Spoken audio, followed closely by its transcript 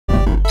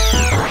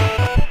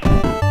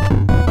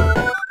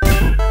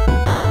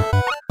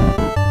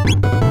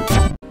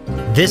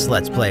This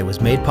Let's Play was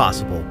made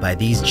possible by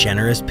these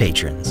generous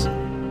patrons.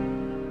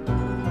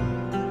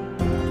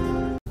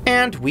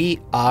 And we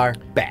are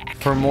back.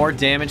 For more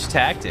damage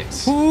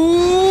tactics.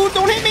 Ooh,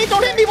 don't hit me,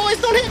 boys,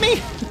 don't hit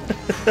me!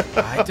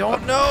 I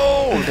don't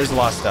know. There's a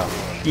lot of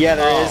stuff. Yeah,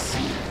 there is.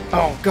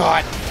 Oh,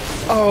 God.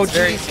 Oh,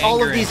 jeez.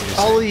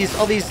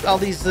 All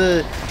these,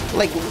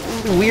 like,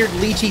 weird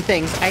leechy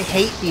things. I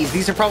hate these.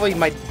 These are probably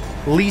my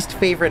least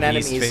favorite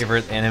enemies. Least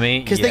favorite enemy?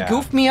 Because they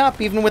goof me up,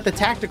 even with the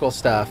tactical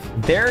stuff.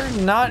 They're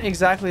not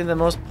exactly the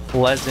most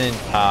pleasant,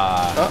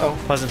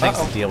 pleasant things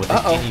to deal with in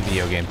any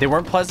video game. They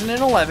weren't pleasant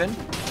in 11.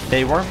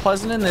 They weren't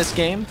pleasant in this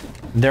game.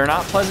 They're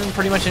not pleasant in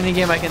pretty much any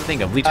game I can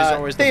think of. Leeches are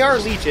always the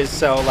worst. Leeches,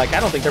 so like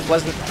I don't think they're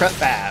pleasant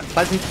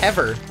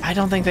ever. I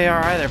don't think they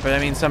are either, but I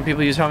mean some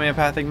people use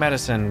homeopathic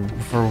medicine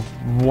for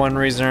one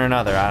reason or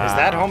another. Is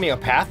that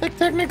homeopathic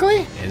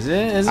technically? Is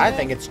it? I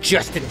think it's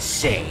just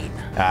insane.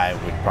 I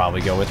would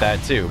probably go with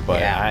that too, but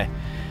yeah.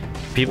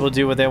 People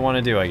do what they want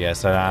to do, I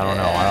guess. I don't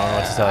know. I don't know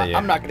what to tell you.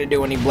 I'm not going to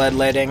do any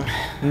bloodletting.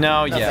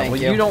 No, yeah. Well,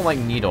 you don't like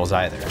needles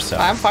either, so.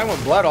 I'm fine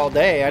with blood all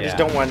day. I just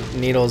don't want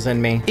needles in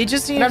me. It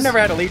just seems... And I've never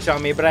had a leech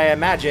on me, but I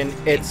imagine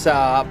it's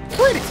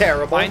pretty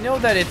terrible. I know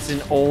that it's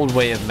an old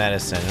way of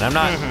medicine, and I'm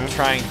not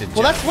trying to...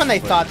 Well, that's when they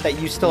thought that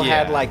you still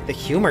had, like, the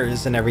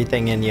humors and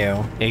everything in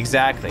you.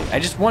 Exactly. I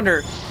just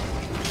wonder...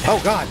 Oh,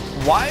 God.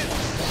 Why...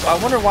 I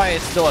wonder why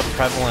it's still a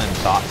prevalent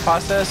thought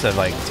process of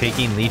like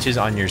taking leeches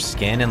on your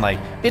skin and like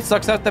it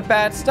sucks out the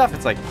bad stuff.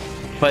 It's like,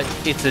 but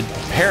it's a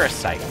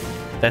parasite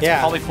that's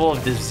probably full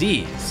of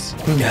disease.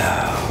 No.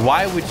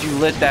 Why would you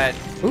let that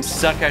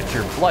suck out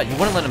your blood? You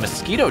wouldn't let a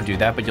mosquito do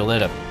that, but you'll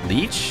let a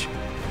leech?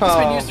 It's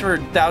been used for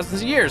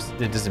thousands of years.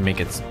 It doesn't mean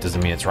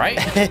it's right.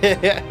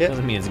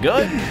 Doesn't mean it's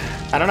good.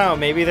 I don't know.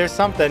 Maybe there's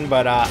something,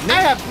 but I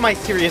have my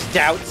serious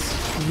doubts.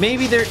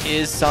 Maybe there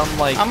is some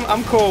like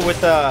I'm cool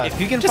with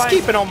if you can just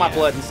keeping all my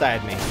blood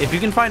inside me. If you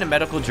can find a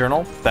medical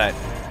journal that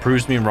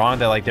proves me wrong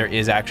that like there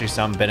is actually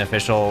some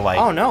beneficial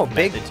like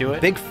method to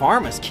it. Big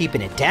Pharma's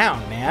keeping it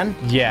down, man.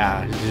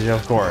 Yeah,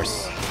 of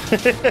course.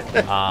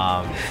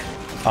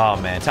 Oh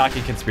man,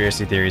 talking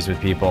conspiracy theories with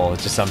people,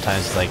 it's just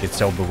sometimes like it's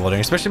so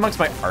bewildering, especially amongst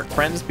my art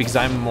friends because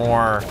I'm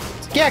more...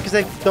 Yeah, because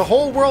the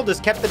whole world is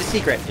kept it a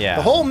secret. Yeah.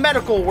 The whole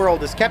medical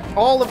world is kept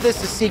all of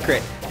this a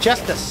secret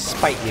just to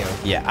spite you.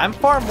 Yeah, I'm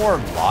far more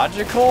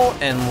logical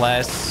and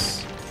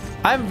less...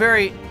 I'm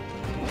very...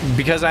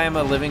 Because I am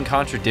a living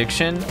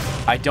contradiction,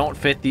 I don't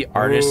fit the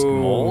artist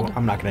mold.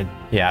 I'm not gonna...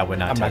 Yeah, I would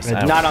not test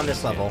that. Not on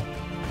this level.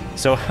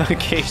 So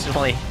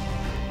occasionally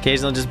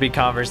just be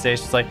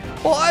conversations like,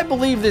 well, I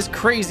believe this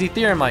crazy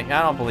theorem. Like,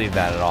 I don't believe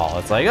that at all.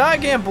 It's like, I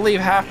can't believe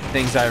half the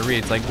things I read.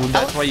 It's like, well,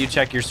 that's why you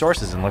check your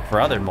sources and look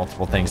for other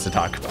multiple things to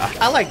talk about.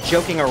 I like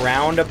joking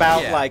around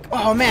about like,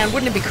 oh man,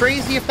 wouldn't it be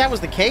crazy if that was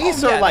the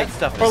case? Or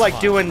like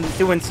doing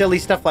silly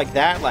stuff like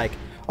that. Like,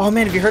 oh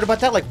man, have you heard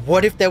about that? Like,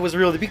 what if that was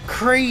real? It'd be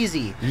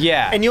crazy.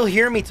 Yeah. And you'll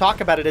hear me talk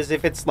about it as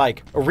if it's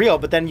like real,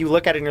 but then you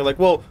look at it and you're like,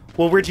 well,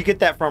 where'd you get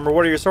that from? Or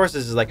what are your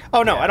sources? It's like,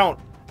 oh no, I don't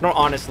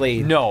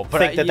honestly think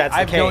that that's the case.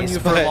 I've known you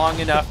for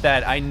long enough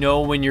that I know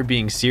when you're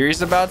being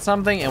serious about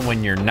something and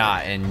when you're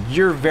not. And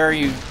you're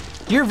very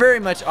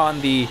much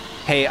on the,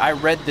 hey, I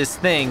read this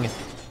thing,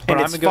 but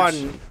and it's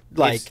fun,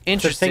 like,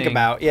 interesting to think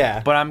about,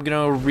 but I'm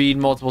gonna read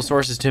multiple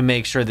sources to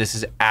make sure this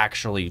is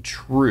actually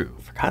true.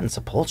 Forgotten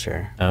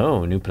Sepulcher.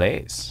 Oh, new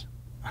place.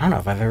 I don't know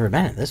if I've ever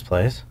been at this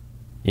place.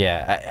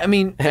 Yeah, I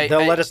mean...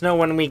 They'll let us know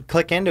when we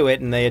click into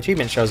it and the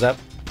achievement shows up.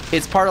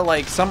 It's part of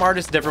like, some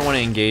artists never want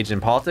to engage in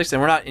politics,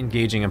 and we're not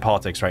engaging in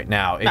politics right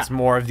now. It's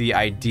more of the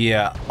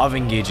idea of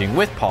engaging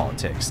with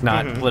politics,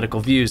 not political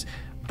views,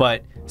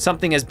 but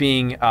something as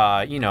being,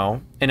 you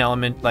know, in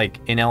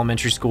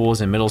elementary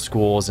schools and middle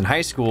schools and high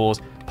schools,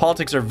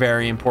 politics are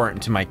very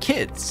important to my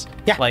kids.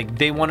 Yeah. Like,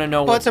 they want to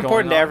know what's going on. Well,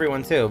 it's important to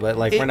everyone too, but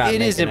like, we're not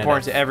making it. It is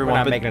important to everyone. We're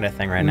not making it a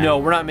thing right now. No,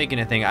 we're not making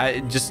it a thing.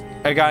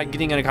 I got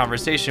getting in a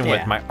conversation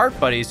with my art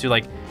buddies who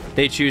like,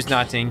 they choose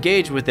not to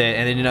engage with it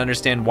and they didn't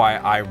understand why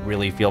I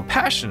really feel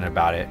passionate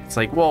about it. It's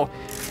like, well,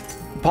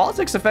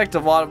 politics affect a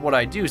lot of what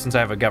I do since I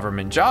have a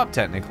government job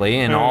technically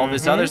and all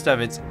this other stuff.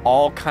 It's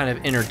all kind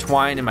of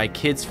intertwined and my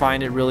kids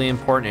find it really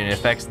important and it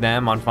affects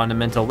them on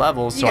fundamental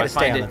levels. So I find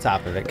stay on the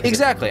top of it.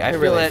 Exactly. I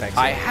feel that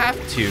I have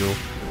to.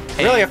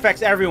 It really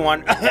affects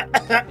everyone.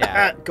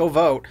 Go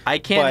vote. I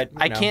can't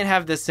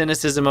have this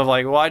cynicism of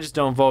like, well, I just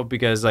don't vote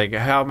because like,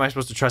 how am I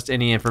supposed to trust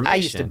any information? I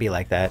used to be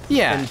like that.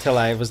 Yeah. Until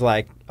I was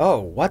like, oh,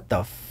 what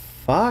the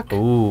fuck?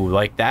 Ooh,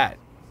 like that.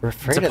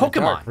 It's a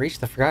Pokemon. Reach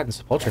the Forgotten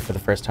Sepulcher for the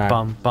first time.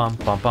 Bum bum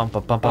bum bum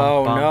bum bum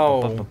oh bum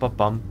no. Bum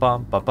bum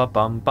bum bum bum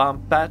bum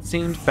bum. That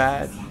seems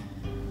bad.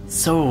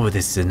 So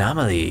this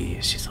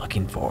anomaly she's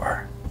looking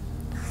for.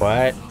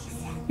 What?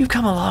 You've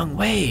come a long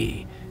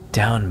way.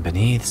 Down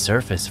beneath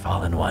surface,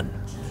 fallen one.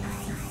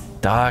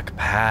 Dark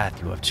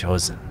path you have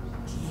chosen.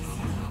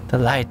 The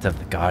light of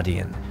the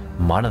guardian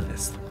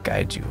monoliths will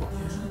guide you.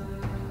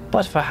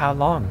 But for how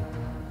long?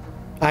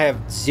 I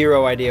have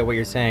zero idea what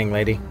you're saying,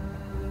 lady.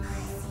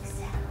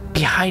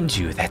 Behind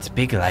you, that's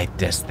big light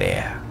just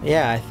there.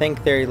 Yeah, I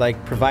think they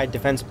like provide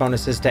defense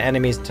bonuses to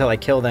enemies until I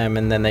kill them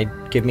and then they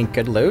give me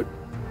good loot.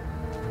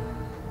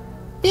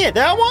 Yeah,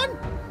 that one?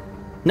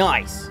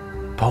 Nice.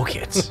 Poke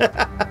it.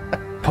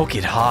 Poke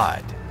it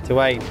hard. Do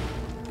I...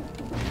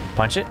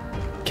 Punch it?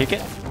 Kick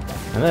it?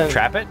 And then...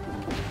 Trap it?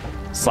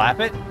 Slap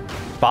it?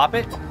 Bop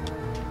it?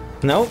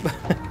 Nope.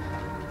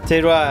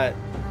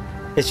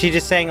 Is she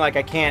just saying, like,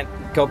 I can't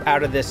go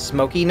out of this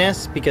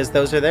smokiness because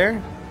those are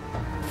there?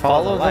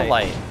 Follow the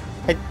light.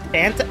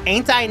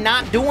 Ain't I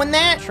not doing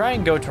that? Try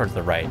and go towards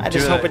the right. I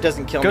just hope it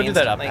doesn't kill me instantly. Go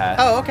do that up path.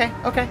 Oh, okay,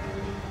 okay.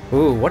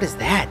 Ooh, what is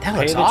that? That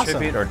looks awesome. Pay the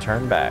tribute or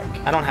turn back.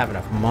 I don't have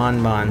enough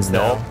mon-mons,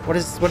 though. What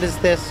is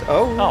this?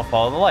 Oh,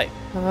 follow the light.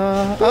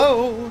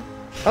 Oh,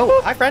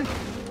 hi, friend.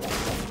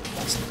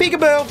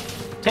 Peekaboo.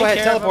 Go ahead,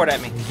 teleport at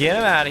me. Get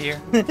him out of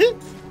here.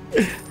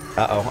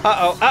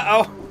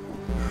 Uh-oh.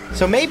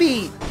 So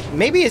maybe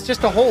it's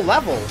just a whole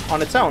level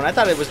on its own. I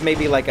thought it was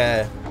maybe like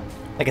a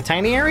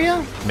tiny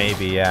area.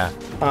 Maybe, yeah.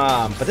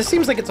 But this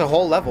seems like it's a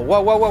whole level.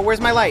 Whoa!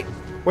 Where's my light?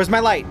 Where's my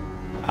light?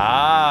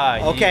 Ah.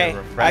 Okay.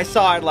 I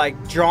saw it like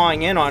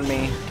drawing in on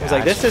me. I was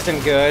like, this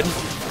isn't good.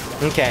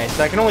 Okay,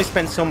 so I can only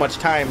spend so much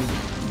time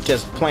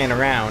just playing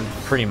around.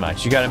 Pretty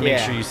much. You got to make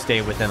sure you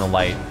stay within the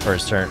light for a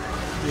certain.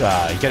 You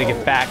got to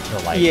get back to the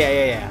light.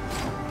 Yeah.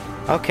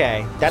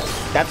 Okay, that's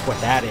what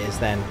that is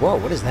then. Whoa,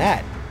 what is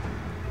that?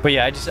 But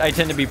yeah, I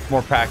tend to be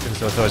more practical,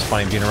 so it's always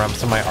funny being around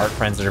some of my art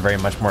friends that are very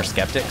much more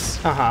skeptics.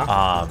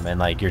 And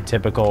like your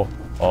typical,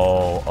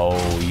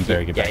 you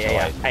better get back to the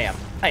light. I am.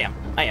 There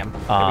we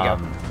go.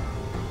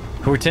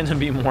 Who tend to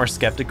be more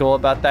skeptical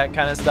about that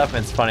kind of stuff,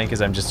 and it's funny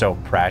because I'm just so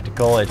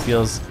practical. It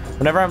feels,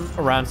 whenever I'm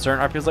around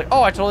certain art people, it's like,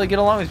 oh, I totally get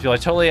along with people. I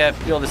totally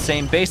feel the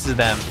same base as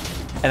them.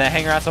 And I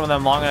hang around some of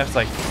them long enough, it's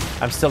like,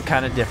 I'm still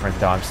kind of different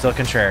though. I'm still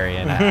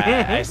contrarian.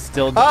 I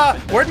still do.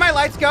 Where'd my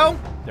lights go?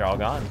 They're all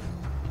gone.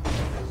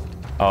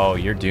 Oh,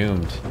 you're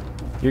doomed.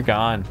 You're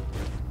gone.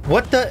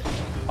 What the?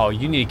 Oh,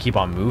 you need to keep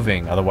on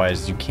moving,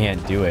 otherwise you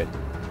can't do it.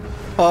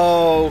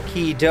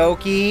 Okie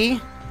dokie.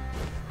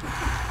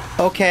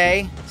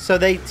 Okay, so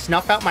they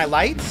snuff out my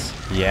lights?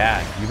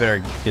 Yeah, you better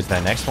get to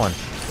that next one.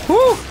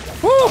 Woo,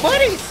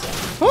 buddies!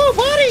 Woo,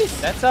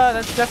 buddies! That's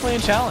definitely a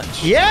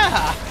challenge.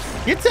 Yeah,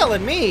 you're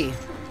telling me.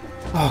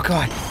 Oh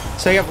God,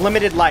 so you have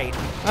limited light.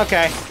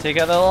 Okay. Take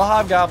out the little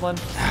hobgoblin.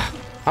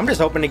 I'm just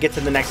hoping to get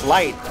to the next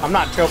light. I'm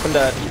not hoping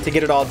to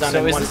get it all done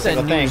in one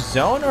single thing. So is this a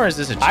new zone or is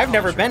this a challenge? I've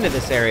never been to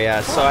this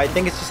area, so I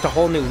think it's just a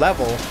whole new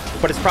level,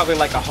 but it's probably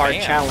like a hard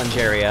challenge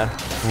area.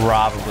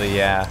 Probably,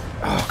 yeah.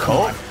 Oh, come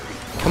on.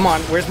 Come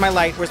on, where's my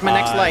light? Where's my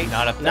next light?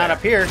 Not up there. Not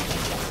up here.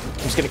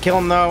 I'm just gonna kill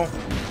him though.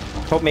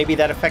 Hope maybe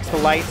that affects the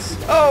lights.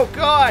 Oh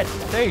God!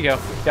 There you go.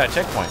 Got a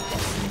checkpoint.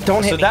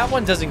 Don't hit me. So that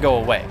one doesn't go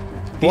away.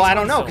 Well, I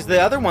don't know, because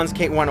the other ones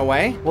went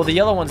away. Well, the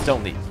yellow ones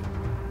don't leave.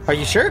 Are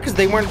you sure? Because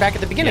they weren't back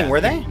at the beginning, were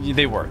they?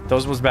 They were.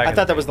 Those was back. I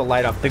thought that was the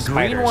light up. The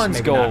green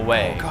ones go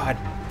away. Oh God!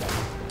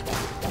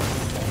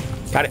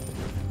 Got it.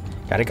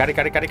 The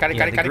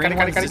green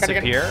ones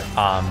disappear.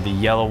 The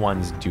yellow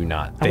ones do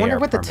not. I wonder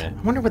what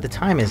the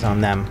time is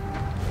on them.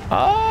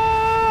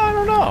 I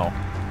don't know.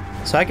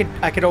 So I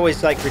could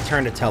always like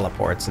return to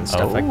teleports and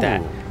stuff like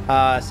that.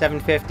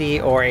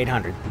 750 or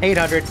 800.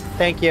 800.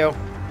 Thank you.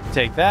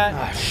 Take that.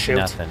 Oh, shoot.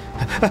 Nothing.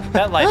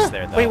 That light's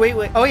there though.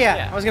 Wait. Oh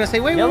yeah. I was gonna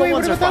say wait.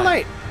 What about that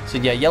light? So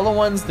yeah, yellow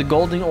ones, the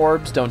golden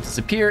orbs don't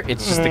disappear.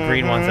 It's just the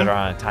green ones that are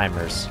on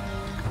timers.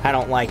 I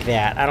don't like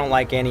that. I don't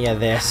like any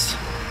of this.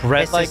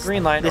 Red light,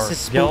 green light, this is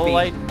spoopy. Yellow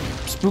light,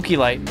 spooky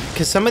light.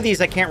 Because some of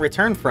these I can't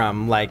return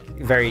from like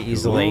very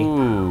easily.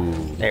 Ooh.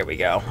 There we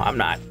go. I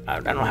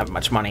don't have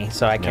much money,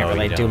 so I can't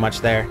really do much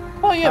there.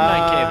 Well, you have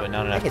 9K, but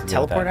not enough. I can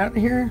teleport out of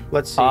here.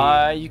 Let's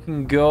see. You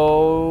can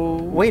go.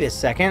 Wait a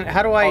second.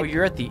 How do I? Oh,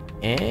 you're at the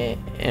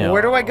end.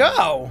 Where do I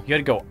go? You got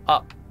to go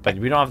up, but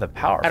we don't have the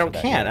power. I don't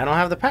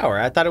have the power.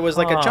 I thought it was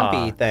like a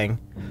jumpy thing.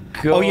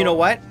 Go. Oh, you know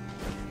what?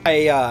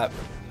 I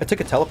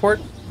took a teleport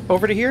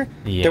over to here.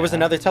 Yeah. There was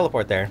another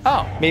teleport there.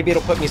 Oh. Maybe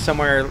it'll put me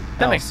somewhere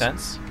That makes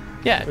sense.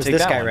 Yeah, There's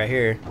this guy right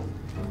here.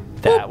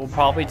 That will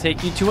probably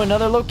take you to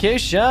another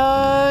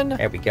location.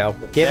 There we go.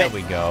 There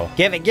we go.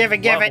 Give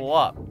it. Level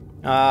up.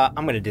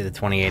 I'm gonna do the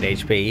 28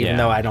 HP, even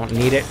though I don't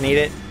need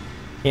it.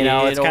 You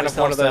know, it's kind of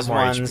one of those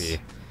ones. HP.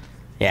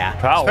 Yeah.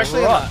 Power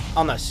especially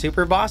on the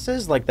super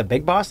bosses, like the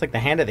big boss, like the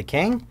Hand of the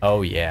King.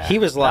 Oh yeah. He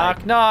was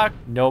like, knock.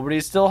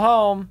 Nobody's still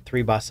home.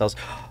 3 boss cells.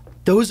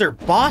 Those are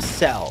boss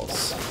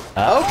cells.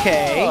 Oh.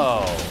 Okay.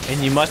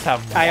 And you must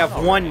have one. I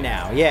have one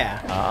now.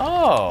 Yeah.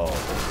 Oh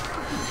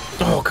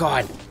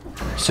God.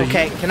 So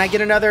okay, can I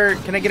get another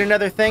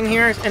thing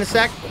here in a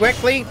sec?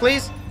 Quickly,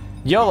 please.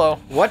 YOLO.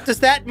 What does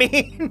that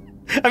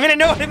mean? I mean, I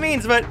know what it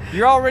means, but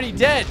you're already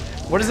dead.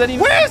 What does that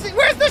even mean?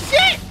 Where's the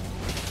shit?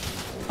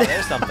 Oh,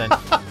 there's something.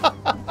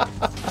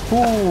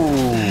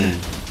 Ooh.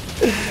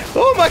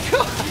 Oh my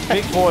God.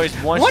 Big boys.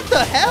 What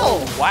the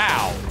hell? Oh,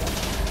 wow.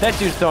 That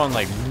dude's throwing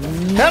like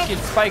naked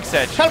spikes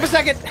at you. Help a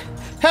second.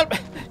 Help.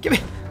 Give me.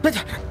 There's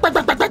go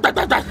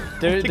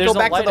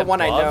back to the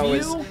one I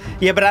know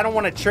yeah, but I don't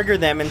want to trigger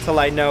them until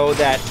I know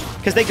that,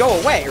 because they go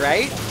away,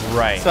 right?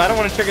 Right. So I don't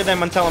want to trigger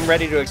them until I'm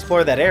ready to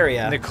explore that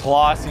area. The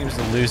claw seems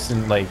to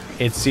loosen, like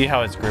see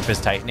how its grip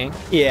is tightening.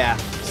 Yeah.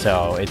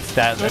 So it's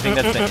that. I think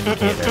that's the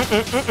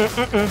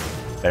indicator.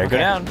 Better go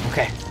down.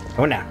 Okay.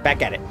 Going down.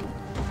 Back at it.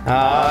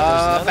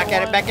 Back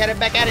at it. Back at it.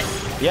 Back at it.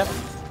 Yep.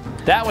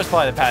 That was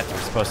probably the path you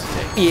were supposed to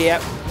take.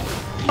 Yep.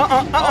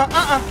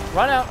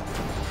 Run out.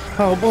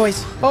 Oh,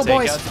 boys. Oh, Take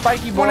boys. out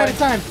Spiky boy. One at a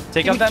time.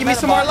 Take out that Give me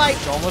some more light.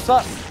 It's almost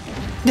up.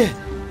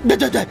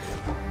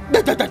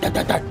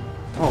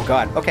 Oh,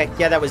 God. Okay.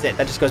 Yeah, that was it.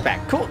 That just goes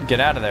back. Cool. Get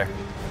out of there.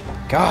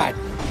 God.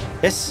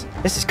 This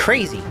is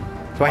crazy.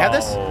 Do I have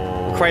this?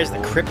 Requires the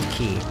crypt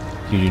key.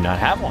 You do not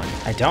have one.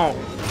 I don't.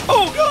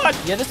 Oh, God.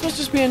 Yeah, this must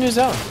just be a new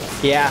zone.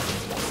 Yeah.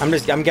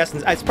 I'm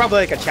guessing it's probably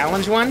like a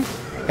challenge one.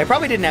 I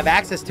probably didn't have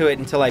access to it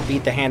until I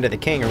beat the Hand of the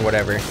King or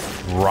whatever.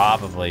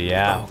 Probably,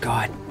 yeah. Oh,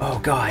 God. Oh,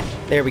 God.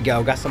 There we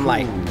go. Got some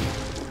light. Ooh.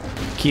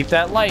 Keep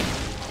that light.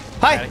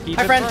 Hi. Keep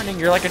Hi, it friend. burning.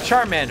 You're like a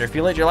Charmander. If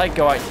you let your light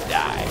go out, you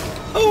die.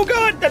 Oh,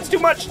 God. That's too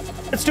much.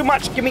 That's too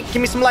much. Give me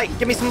some light.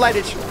 Give me some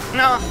lightage.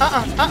 No.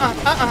 Oh, you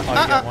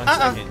got 1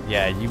 second.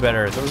 Yeah, you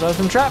better. Those are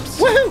some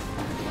traps. Woohoo.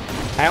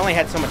 I only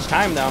had so much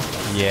time, though.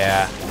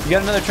 Yeah. You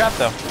got another trap,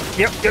 though.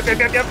 Yep.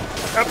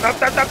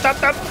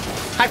 Up.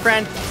 Hi,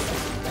 friend.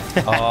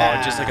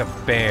 Oh, just like a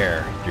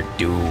bear. You're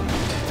doomed.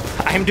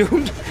 I'm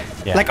doomed?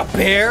 Yeah. Like a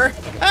bear?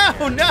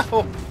 Oh,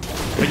 no.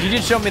 But you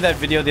did show me that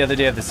video the other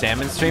day of the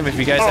salmon stream. If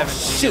you guys haven't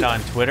seen it on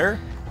Twitter.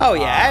 Oh,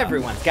 yeah.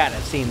 Everyone's got to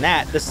have seen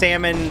that. The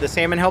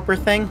salmon helper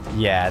thing?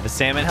 Yeah, the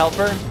salmon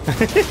helper.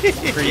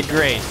 Pretty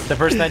great. The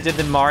person that did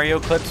the Mario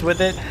clips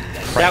with it.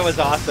 That was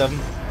awesome.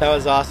 That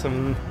was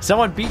awesome.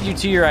 Someone beat you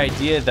to your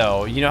idea,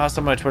 though. You know how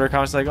someone on Twitter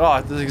comments like,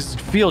 "Oh, this is a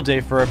field day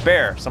for a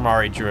bear." Someone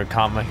already drew a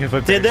comic of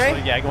a bear. Did they?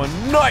 Like, yeah, going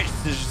nice.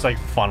 It's just like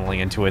funneling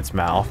into its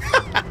mouth.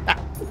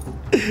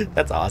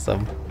 That's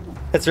awesome.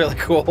 That's really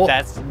cool.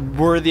 That's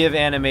worthy of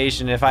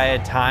animation. If I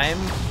had time,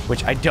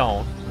 which I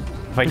don't.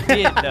 If I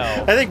did,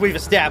 though, I think we've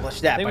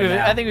established that.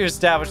 I think we've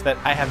established that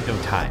I have no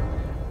time.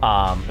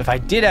 If I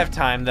did have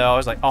time, though, I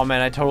was like, "Oh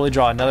man, I totally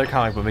draw another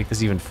comic, but make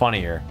this even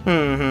funnier."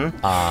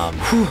 Mm-hmm.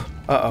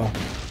 Uh-oh.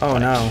 Oh,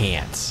 no. I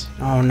can't.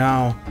 Oh,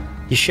 no.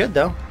 You should,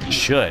 though. You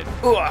should.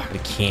 Ugh. But I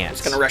can't. I'm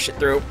just gonna rush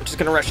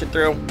it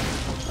through.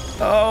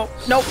 Oh,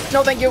 nope.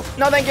 No, thank you.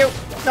 No, thank you.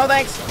 No,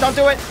 thanks. Don't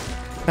do it.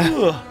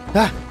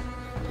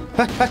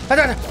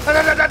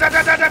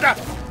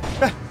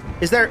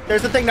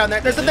 There's a thing down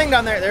there. There's a thing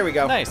down there. There we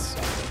go. Nice.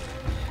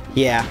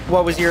 Yeah.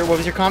 What was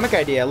your comic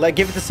idea? Like,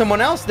 give it to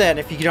someone else then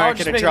if you're not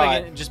gonna draw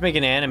it. Just make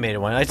an animated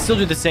one. I'd still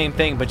do the same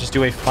thing, but just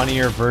do a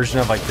funnier version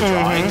of like the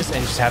drawings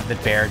and just have the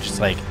bear just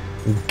like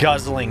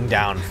guzzling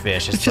down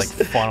fish. It's just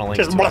like funneling.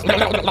 Just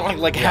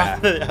like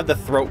have the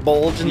throat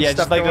bulge and stuff.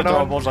 Just like the throat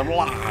on. bulge,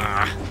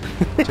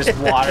 like just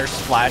water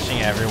splashing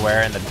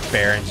everywhere, and the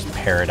bear in just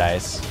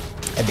paradise.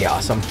 That'd be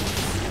awesome.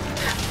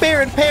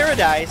 Bear in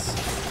Paradise.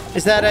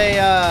 Is that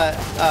a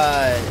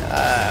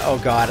oh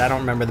God, I don't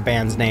remember the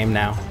band's name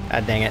now.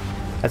 God dang it.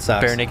 That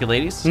sucks. Bare Naked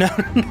Ladies? No.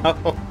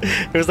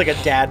 It was like a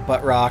dad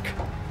butt rock.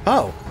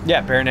 Oh.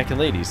 Yeah, Bare Naked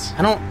Ladies.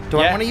 I want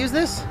to use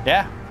this?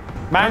 Yeah.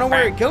 I don't know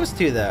where it goes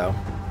to though.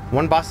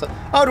 One boss.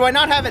 Oh, do I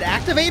not have it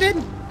activated?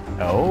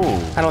 Oh.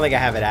 I don't think I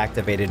have it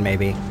activated,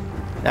 maybe.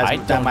 I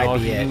don't know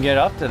if you can get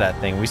up to that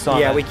thing. We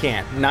saw we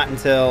can't. Not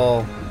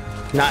until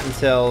get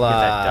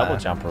that double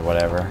jump or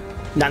whatever.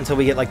 Not until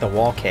we get like the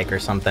wall kick or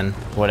something.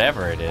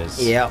 Whatever it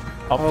is. Yep.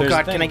 Oh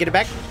God, can I get it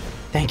back?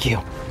 Thank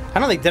you. I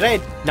don't think, did I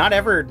not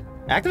ever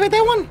activate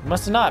that one?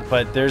 Must have not,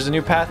 but there's a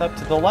new path up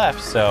to the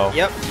left, so.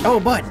 Yep. Oh,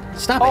 bud,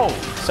 stop it. Oh,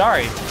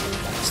 sorry.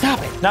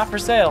 Stop it. Not for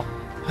sale.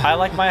 I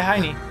like my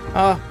hiney.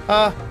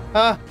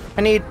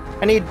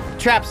 I need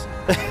traps.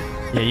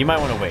 Yeah, you might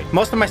want to wait.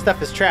 Most of my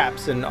stuff is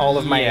traps, and all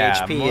of my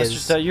HP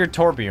is. You're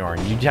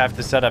Torbjorn. You'd have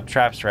to set up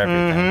traps for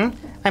everything.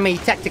 I'm a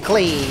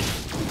tactically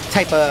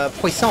type of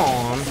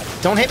poisson.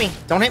 Don't hit me.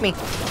 Don't hit me.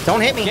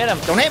 Don't hit me. Get him.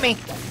 Don't hit me.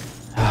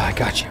 Oh, I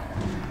got you.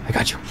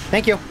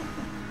 Thank you.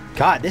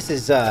 God, this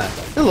is a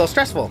little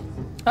stressful.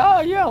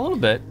 Oh, yeah, a little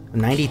bit.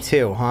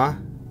 92, huh?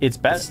 It's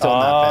better. It's still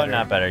not better.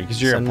 Not better,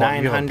 because you're so a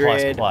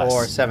 900 plus.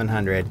 or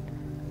 700.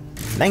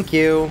 Thank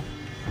you.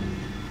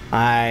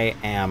 I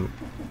am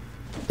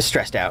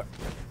stressed out.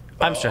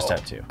 I'm stressed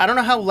out, too. I don't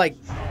know how, like,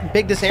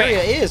 big this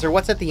area is or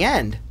what's at the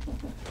end.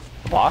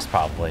 Boss,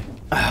 probably.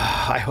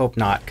 I hope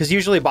not, because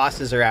usually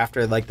bosses are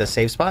after, like, the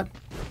save spot.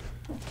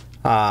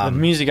 The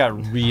music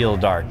got real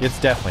dark. It's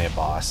definitely a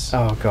boss.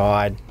 Oh,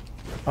 God.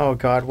 Oh,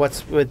 God.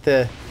 What's with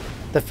the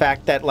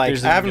fact that, like,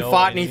 I haven't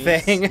fought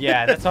anything?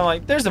 Yeah, that's why I'm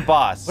like, there's a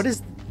boss. What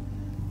is...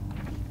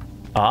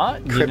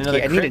 Crypt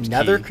key. I need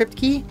another crypt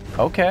key?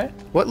 Okay.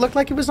 What looked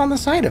like it was on the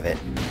side of it?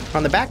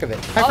 On the back of it.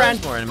 Hi, friend.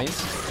 There's more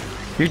enemies.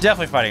 You're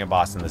definitely fighting a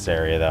boss in this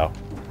area, though.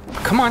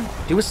 Come on.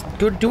 Do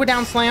a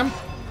down slam.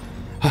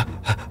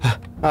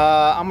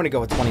 I'm going to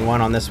go with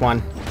 21 on this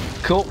one.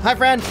 Cool. Hi,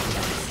 friend.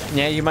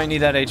 Yeah, you might need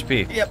that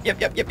HP.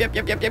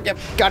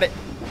 Yep. Got it.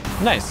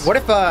 Nice. What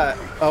if,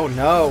 oh,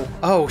 no.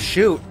 Oh,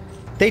 shoot.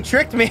 They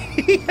tricked me.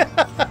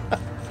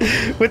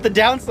 With the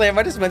down slam,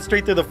 I just went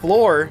straight through the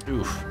floor.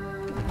 Oof.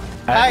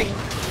 Hi.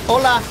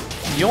 Hola.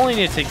 You only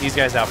need to take these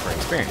guys out for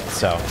experience,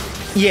 so.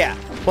 Yeah.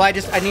 Well, I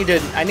need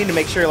to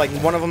make sure like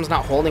one of them's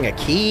not holding a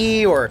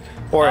key or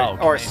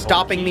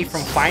stopping me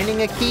from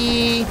finding a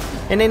key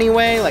in any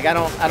way. Like I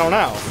don't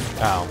know.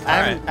 Oh,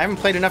 I haven't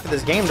played enough of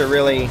this game to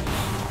really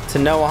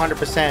know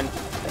 100%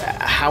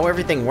 how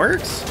everything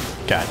works.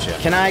 Gotcha.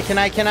 Can I?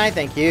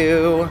 Thank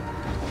you.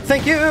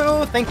 Thank you.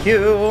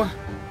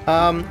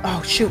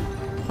 Oh shoot.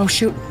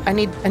 I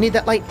need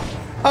that light.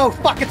 Oh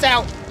fuck, it's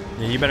out.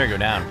 Yeah, you better go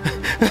down.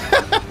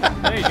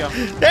 There you go.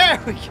 There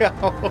we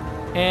go.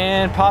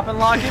 And pop and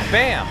lock it.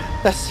 Bam.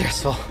 That's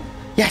stressful.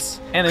 Yes.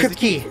 And crypt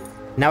key.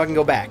 Now I can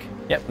go back.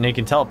 Yep. Now you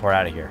can teleport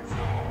out of here.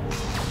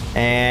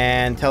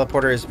 And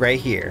teleporter is right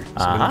here,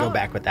 so we can go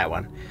back with that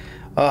one.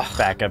 Ugh.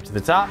 Back up to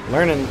the top.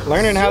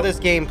 Learning how this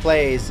game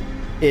plays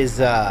is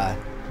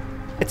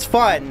it's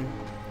fun,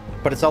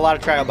 but it's a lot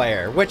of trial by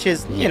error, which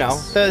is you know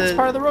it's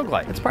part of the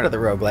roguelike. It's part of the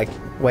roguelike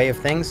way of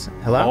things.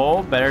 Hello.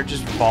 Oh, better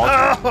just fall.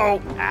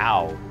 Oh.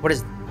 Ow.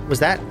 Was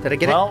that? Did I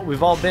get it? Well,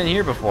 we've all been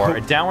here before.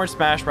 A downward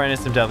smash right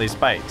into some deadly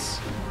spikes.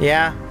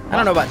 Yeah. I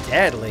don't know about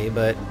deadly,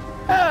 but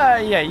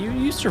yeah,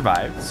 you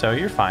survived, so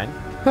you're fine.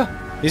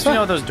 At least you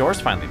know what those doors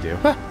finally do.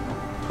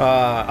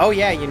 Oh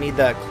yeah, you need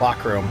the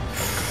clock room.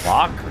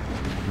 Clock.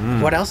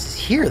 What else is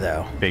here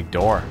though? Big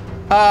door.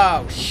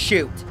 Oh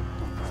shoot.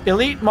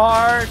 Elite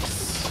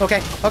marks.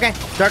 Okay.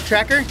 Dark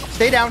tracker,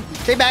 stay down,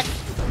 stay back.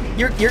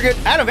 You're good.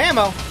 Out of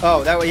ammo.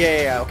 Oh, that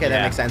way. Yeah. Okay,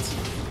 that makes sense.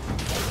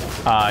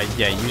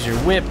 Yeah. Use your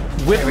whip.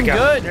 Whip him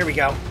good. There we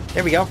go.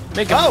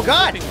 Make him oh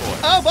god.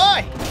 Oh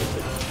boy.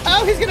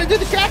 Oh, he's gonna do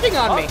the tracking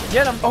on me.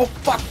 Get him. Oh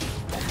fuck.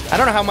 I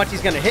don't know how much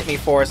he's gonna hit me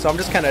for, so I'm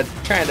just kind of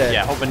trying to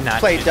hoping not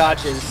play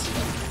dodges.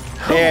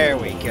 There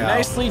we go.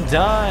 Nicely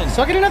done.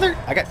 So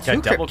I got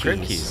two double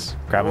crypt keys.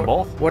 Grab them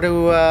both. What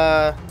do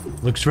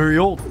Looks very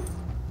old.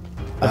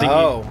 I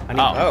need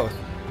both.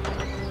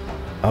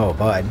 Oh,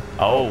 bud.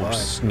 Oh,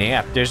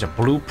 snap. There's a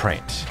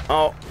blueprint.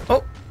 Oh.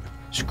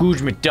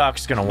 Scrooge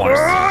McDuck's gonna want to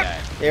see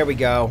that. There we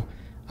go.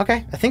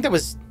 Okay, I think that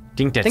was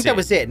that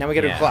was it. Now we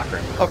go to the clock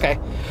room. Okay.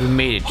 We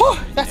made it.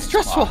 Oh, that's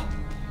stressful.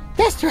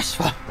 That's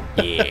stressful.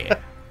 Yeah.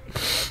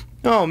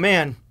 Oh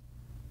man.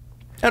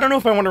 I don't know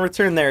if I want to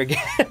return there again.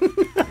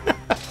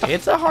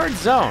 It's a hard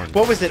zone.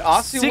 What was it?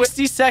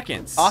 60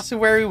 seconds.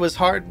 Ossuary was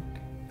hard.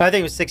 I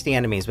think it was 60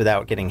 enemies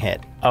without getting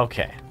hit.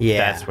 Okay.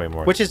 Yeah. That's way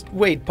more. Which is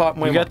way more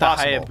possible. You got the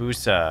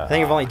Hayabusa. I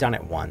think I've only done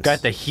it once.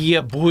 Got the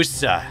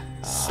Hayabusa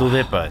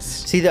slippers.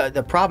 See,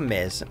 the problem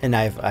is, and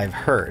I've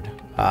heard,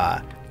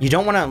 you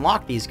don't want to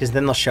unlock these because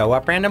then they'll show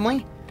up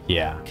randomly.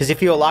 Yeah. Because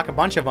if you unlock a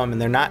bunch of them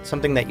and they're not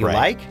something that you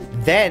like,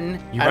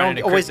 then I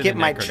don't always get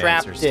my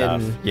trapped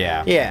in.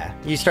 Yeah. Yeah.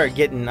 You start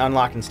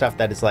unlocking stuff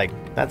that is like,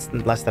 that's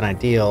less than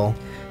ideal.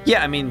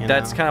 Yeah, I mean,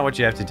 that's kind of what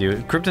you have to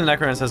do. Crypt of the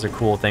Necrodancer has a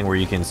cool thing where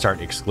you can start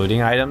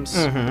excluding items.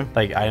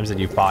 Like items that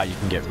you bought, you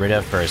can get rid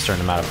of for a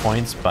certain amount of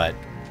points, but...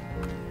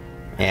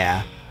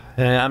 Yeah.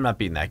 I'm not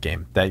beating that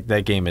game.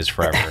 That game is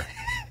forever.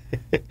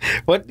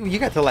 What? You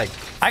got to like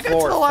I got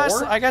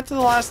to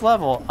the last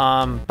level,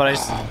 but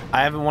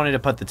I haven't wanted to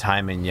put the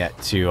time in yet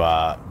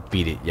to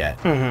beat it yet.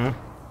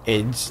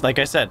 It's like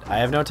I said, I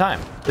have no time.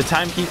 The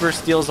timekeeper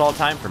steals all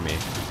time from me.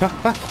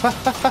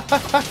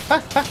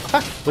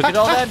 Look at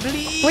all that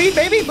bleed. Bleed,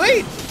 baby,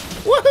 bleed.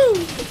 Woohoo!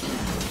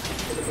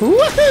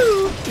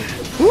 Woohoo!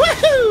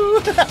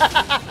 Woohoo!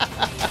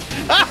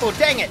 Oh,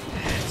 dang it.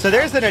 So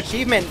there's an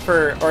achievement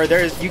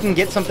you can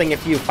get something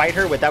if you fight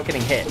her without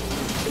getting hit,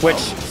 which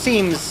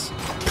seems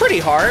pretty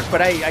hard,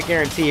 but I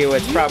guarantee you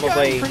it's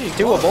probably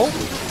doable.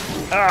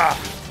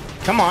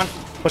 Come on.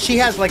 Well, she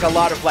has like a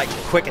lot of like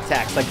quick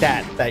attacks like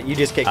that you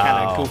just get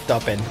kind of goofed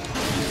up in.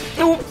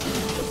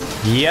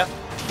 Yep.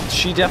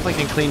 She definitely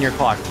can clean your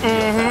clock real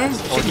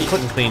fast. Or he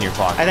can clean your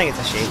clock. I think it's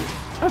a she.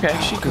 Okay,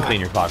 she can clean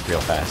your clock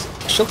real fast.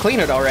 She'll clean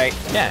it all right.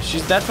 Yeah,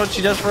 that's what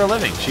she does for a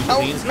living. She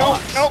cleans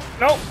clocks.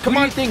 No. Come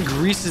on. Who do you think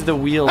greases the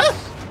wheels?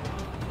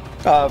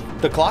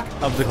 The clock?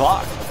 Of the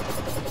clock.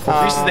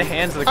 Or greases the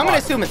hands of the clock? I'm gonna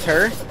assume it's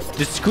her.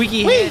 The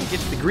squeaky hand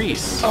gets the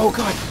grease. Oh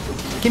god.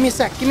 Give me a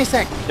sec.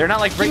 They're not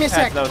like brake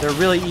pads though. They're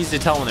really easy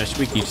to tell when they're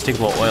squeaky. You just take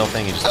a little oil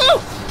thing and just... Oh!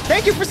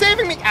 Thank you for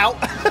saving me. Ow.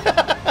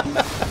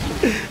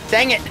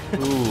 Dang it.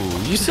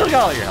 Ooh, you still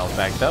got all your health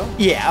back though.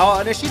 Yeah,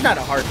 oh no, she's not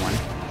a hard one.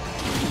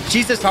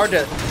 She's just hard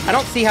to... I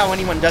don't see how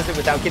anyone does it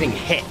without getting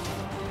hit.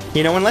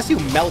 You know, unless you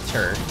melt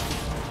her.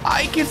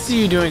 I could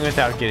see you doing it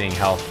without getting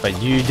health,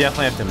 but you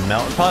definitely have to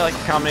melt. Probably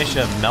like a combination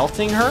of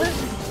melting her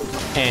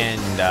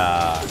and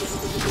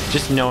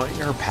just knowing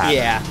her pattern.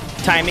 Yeah,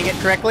 timing it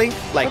correctly.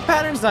 Like her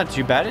pattern's not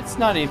too bad. It's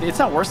not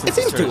worse than It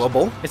seems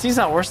doable. It seems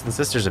not worse than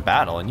Sisters of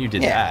Battle, and you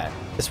did that.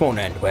 This won't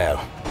end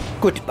well.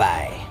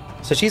 Goodbye.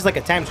 So she's like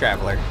a time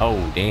traveler.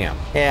 Oh, damn.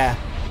 Yeah.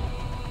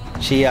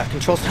 She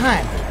controls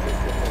time.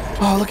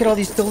 Oh, look at all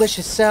these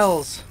delicious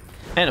cells.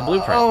 And a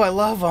blueprint. Oh, I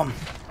love them.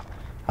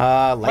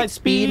 Light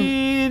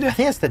speed. I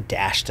think that's the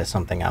dash to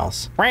something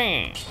else.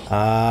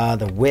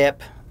 The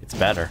whip. It's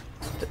better.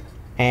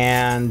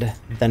 And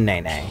the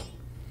nay-nay.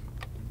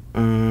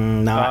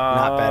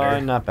 Not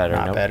better. Not better.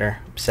 Not nope. better.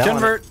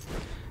 Convert.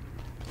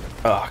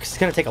 Oh, 'cause it's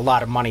going to take a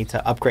lot of money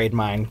to upgrade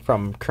mine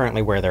from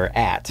currently where they're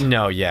at.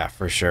 No, yeah,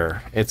 for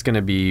sure. It's going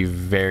to be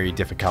very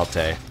difficult.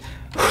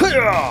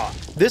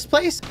 This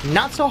place,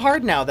 not so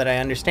hard now that I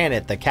understand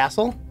it. The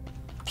castle.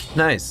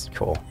 Nice.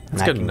 Cool.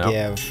 That's and good I can to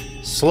know.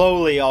 give.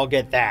 Slowly, I'll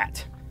get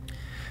that.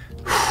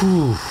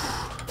 Whew.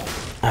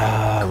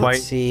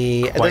 Let's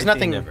see. There's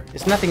nothing.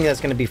 There's nothing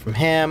that's going to be from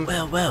him.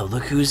 Well,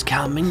 look who's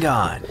come and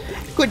gone.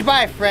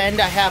 Goodbye, friend.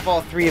 I have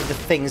all 3 of the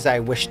things I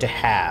wish to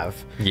have.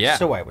 Yeah.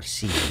 So I will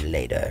see you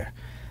later.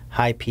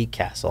 High Peak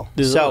Castle.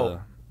 Ugh.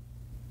 So,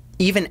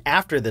 even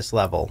after this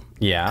level,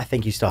 Yeah. I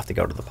think you still have to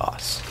go to the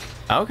boss.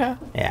 Okay.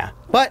 Yeah.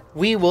 But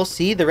we will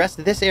see the rest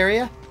of this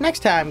area next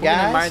time, We're gonna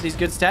guys. admire these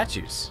good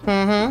statues.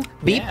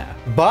 Beep, Yeah.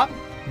 bop,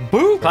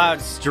 boop. Cloud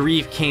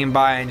Streef came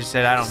by and just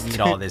said, I don't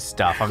need all this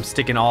stuff. I'm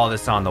sticking all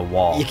this on the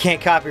wall. You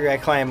can't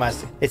copyright claim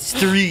us. It's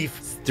Streef.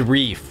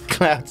 Streef.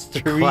 Cloud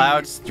Streef.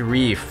 Cloud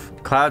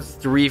Streef. Cloud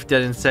Streef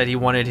didn't said he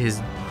wanted his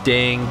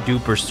dang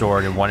duper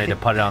sword and wanted to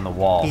put it on the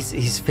wall. He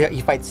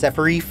fights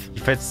Sephiroth. He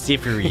fights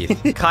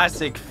Sephiroth.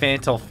 Classic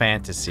Fantal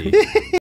Fantasy.